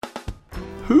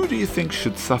Who do you think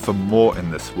should suffer more in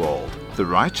this world, the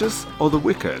righteous or the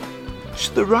wicked?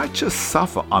 Should the righteous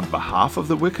suffer on behalf of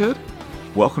the wicked?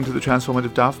 Welcome to the Transformative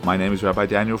Daf. My name is Rabbi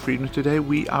Daniel Friedman. Today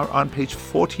we are on page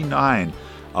 49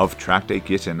 of Tractate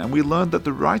Gittin, and we learned that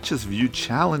the righteous view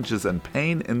challenges and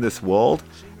pain in this world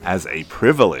as a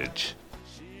privilege.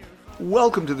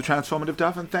 Welcome to the Transformative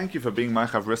Daf, and thank you for being my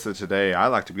chavrissa today. I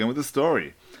like to begin with a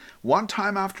story. One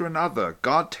time after another,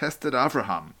 God tested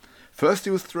Avraham. First,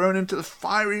 he was thrown into the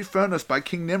fiery furnace by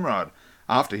King Nimrod,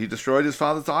 after he destroyed his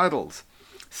father's idols.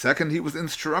 Second, he was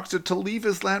instructed to leave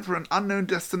his land for an unknown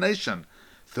destination.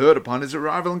 Third, upon his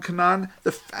arrival in Canaan,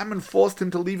 the famine forced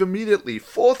him to leave immediately.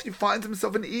 Fourth, he finds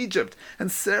himself in Egypt, and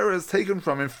Sarah is taken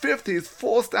from him. Fifth, he is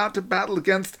forced out to battle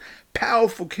against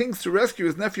powerful kings to rescue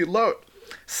his nephew Lot.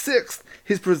 Sixth,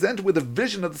 he is presented with a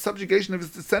vision of the subjugation of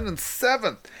his descendants.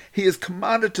 Seventh, he is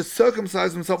commanded to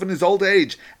circumcise himself in his old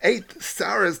age. Eighth,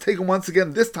 Sarah is taken once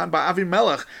again, this time by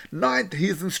Avimelech. Ninth, he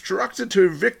is instructed to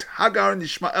evict Hagar and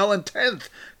Ishmael. And 10th,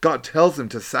 God tells him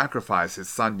to sacrifice his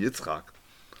son Yitzchak.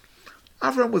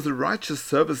 Avram was a righteous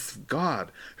servant of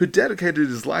God who dedicated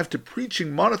his life to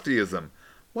preaching monotheism.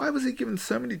 Why was he given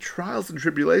so many trials and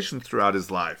tribulations throughout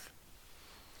his life?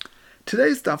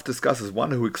 Today's daf discusses one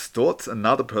who extorts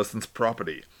another person's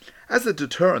property. As a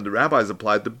deterrent, the rabbis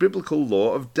applied the biblical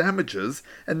law of damages,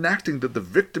 enacting that the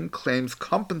victim claims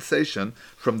compensation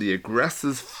from the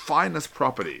aggressor's finest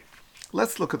property.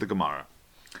 Let's look at the Gemara.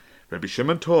 Rabbi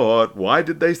Shimon taught, why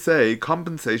did they say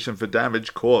compensation for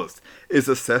damage caused is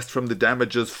assessed from the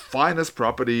damager's finest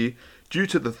property due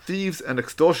to the thieves and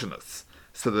extortionists?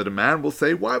 So that a man will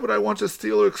say, why would I want to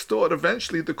steal or extort?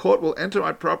 Eventually the court will enter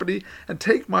my property and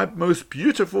take my most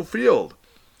beautiful field.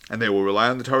 And they will rely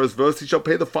on the Torah's verse, he shall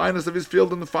pay the finest of his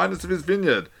field and the finest of his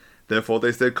vineyard. Therefore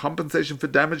they say compensation for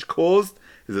damage caused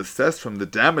is assessed from the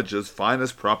damager's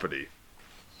finest property.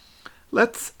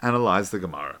 Let's analyze the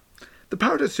Gemara. The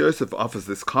Parashat Yosef offers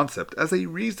this concept as a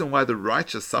reason why the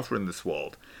righteous suffer in this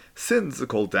world. Sins are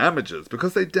called damages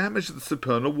because they damage the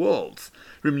supernal worlds.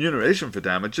 Remuneration for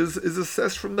damages is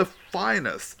assessed from the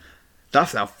finest.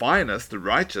 Thus our finest, the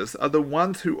righteous, are the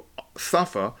ones who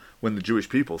suffer when the Jewish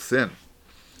people sin.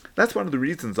 That's one of the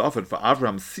reasons offered for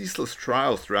Avram's ceaseless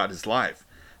trials throughout his life.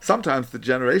 Sometimes the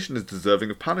generation is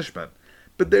deserving of punishment,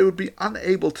 but they would be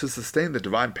unable to sustain the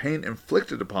divine pain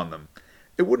inflicted upon them.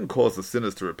 It wouldn't cause the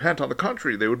sinners to repent. On the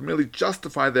contrary, they would merely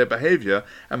justify their behavior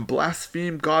and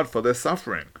blaspheme God for their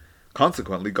suffering.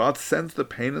 Consequently, God sends the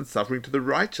pain and suffering to the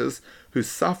righteous who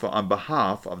suffer on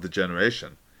behalf of the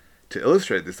generation. To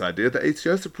illustrate this idea, the Eitz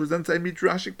Yosef presents a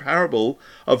midrashic parable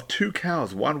of two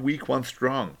cows, one weak, one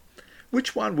strong.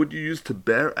 Which one would you use to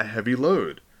bear a heavy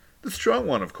load? The strong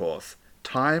one, of course,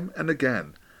 time and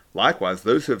again. Likewise,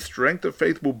 those who have strength of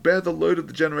faith will bear the load of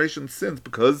the generation's sins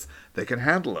because they can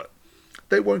handle it.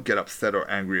 They won't get upset or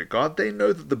angry at God. They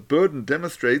know that the burden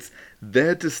demonstrates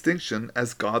their distinction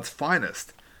as God's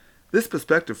finest. This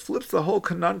perspective flips the whole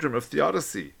conundrum of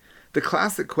theodicy. The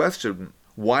classic question,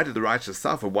 why do the righteous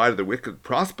suffer, why do the wicked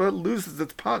prosper, loses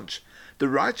its punch. The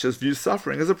righteous view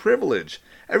suffering as a privilege.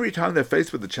 Every time they're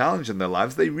faced with a challenge in their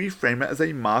lives, they reframe it as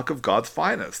a mark of God's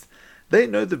finest. They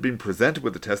know they've been presented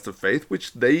with a test of faith,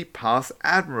 which they pass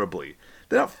admirably.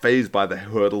 They're not fazed by the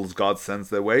hurdles God sends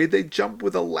their way. They jump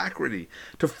with alacrity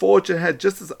to forge ahead,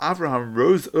 just as Abraham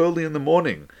rose early in the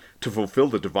morning to fulfill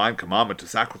the divine commandment to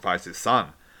sacrifice his son.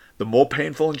 The more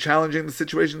painful and challenging the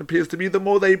situation appears to be, the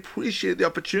more they appreciate the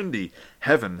opportunity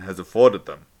heaven has afforded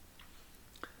them.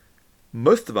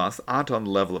 Most of us aren't on the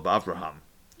level of Abraham.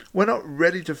 We're not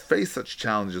ready to face such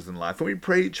challenges in life, and we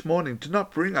pray each morning, do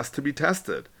not bring us to be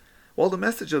tested. While the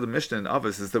message of the Mishnah and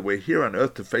others is that we're here on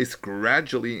earth to face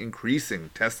gradually increasing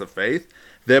tests of faith,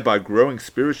 thereby growing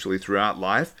spiritually throughout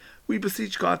life, we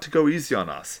beseech God to go easy on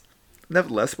us.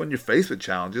 Nevertheless, when you're faced with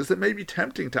challenges, it may be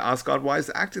tempting to ask God why He's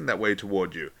acting that way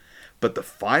toward you. But the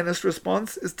finest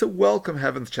response is to welcome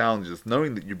heaven's challenges,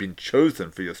 knowing that you've been chosen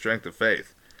for your strength of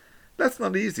faith. That's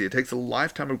not easy. It takes a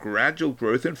lifetime of gradual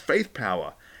growth in faith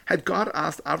power. Had God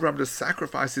asked Abraham to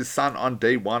sacrifice his son on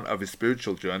day one of his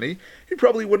spiritual journey, he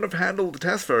probably wouldn't have handled the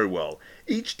test very well.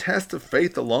 Each test of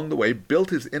faith along the way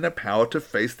built his inner power to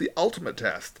face the ultimate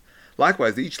test.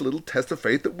 Likewise, each little test of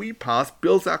faith that we pass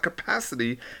builds our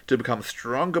capacity to become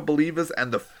stronger believers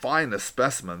and the finest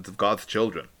specimens of God's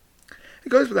children. It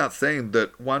goes without saying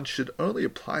that one should only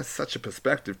apply such a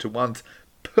perspective to one's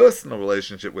personal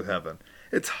relationship with heaven.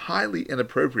 It's highly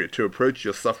inappropriate to approach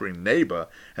your suffering neighbor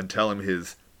and tell him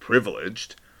he's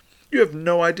privileged. You have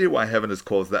no idea why heaven has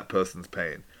caused that person's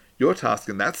pain. Your task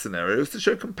in that scenario is to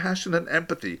show compassion and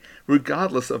empathy,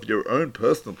 regardless of your own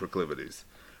personal proclivities.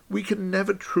 We can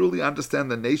never truly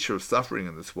understand the nature of suffering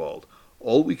in this world.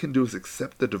 All we can do is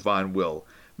accept the divine will.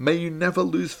 May you never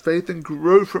lose faith and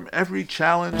grow from every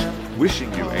challenge.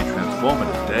 Wishing you a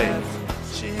transformative day.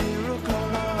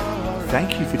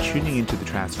 Thank you for tuning into the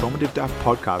Transformative Daf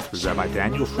podcast with Rabbi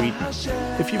Daniel Friedman.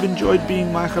 If you've enjoyed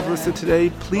being my chavrusa today,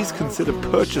 please consider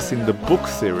purchasing the book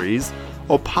series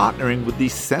or partnering with the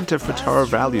Center for Torah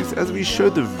Values as we show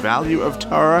the value of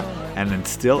Torah and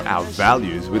instill our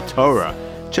values with Torah.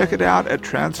 Check it out at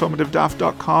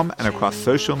transformativedaf.com and across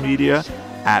social media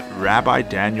at Rabbi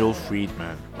Daniel Friedman.